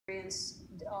experience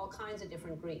all kinds of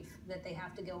different grief that they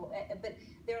have to go, but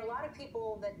there are a lot of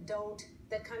people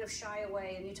that kind of shy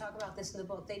away, and you talk about this in the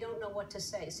book. They don't know what to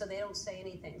say, so they don't say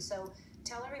anything. So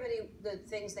tell everybody the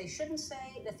things they shouldn't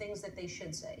say, the things that they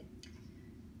should say.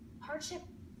 Hardship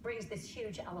brings this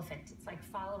huge elephant. It's like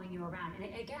following you around. And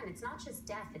again, it's not just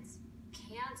death, it's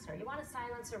cancer. You want to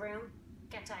silence a room?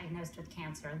 Get diagnosed with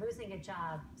cancer, losing a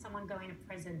job, someone going to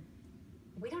prison.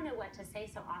 We don't know what to say,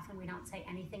 so often we don't say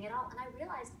anything at all. And I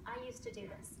realized I used to do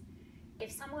this. If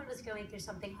someone was going through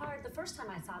something hard, the first time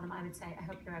I saw them, I would say, I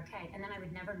hope you're okay. And then I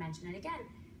would never mention it again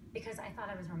because I thought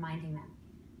I was reminding them.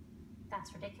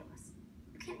 That's ridiculous.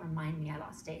 You can't remind me I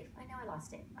lost Dave. I know I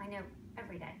lost Dave. I know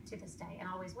every day to this day and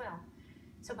always will.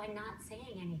 So by not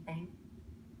saying anything,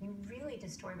 you really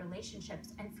destroy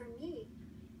relationships. And for me,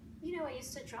 you know, I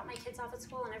used to drop my kids off at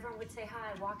school and everyone would say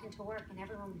hi, walk into work, and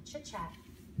everyone would chit chat.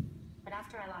 But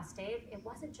after I lost Dave, it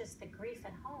wasn't just the grief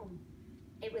at home.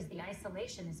 It was the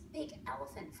isolation, this big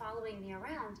elephant following me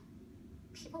around.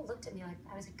 People looked at me like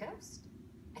I was a ghost.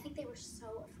 I think they were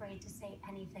so afraid to say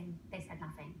anything, they said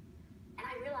nothing. And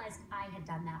I realized I had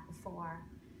done that before.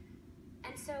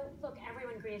 And so, look,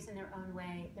 everyone grieves in their own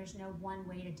way. There's no one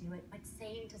way to do it, but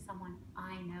saying to someone,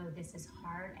 I know this is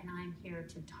hard and I'm here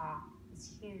to talk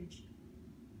is huge.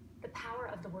 The power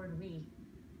of the word we.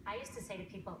 I used to say to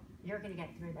people, you're gonna get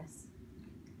through this.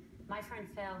 My friend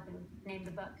Phil, who named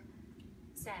the book,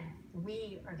 said,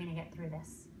 we are gonna get through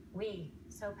this. We,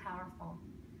 so powerful.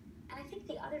 And I think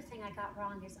the other thing I got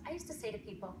wrong is I used to say to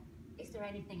people, is there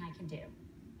anything I can do?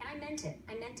 And I meant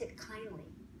it kindly.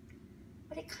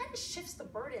 But it kind of shifts the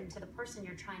burden to the person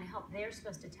you're trying to help. They're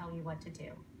supposed to tell you what to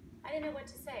do. I didn't know what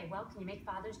to say. Well, can you make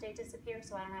Father's Day disappear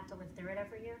so I don't have to live through it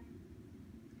every year?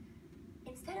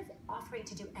 Instead of offering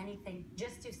to do anything,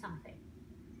 just do something.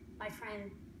 My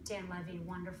friend Dan Levy,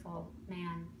 wonderful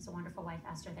man, his a wonderful wife,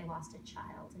 Esther, they lost a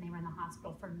child and they were in the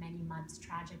hospital for many months,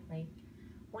 tragically.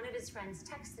 One of his friends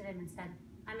texted him and said,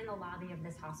 I'm in the lobby of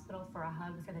this hospital for a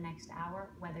hug for the next hour,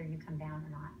 whether you come down or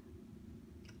not.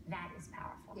 That is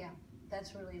powerful. Yeah,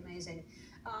 that's really amazing.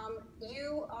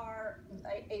 You are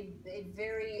a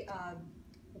very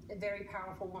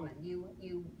powerful woman.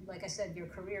 You, like I said, your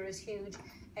career is huge,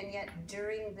 and yet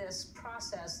during this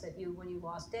process when you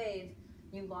lost Dave,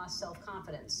 you lost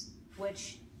self-confidence,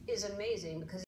 which is amazing because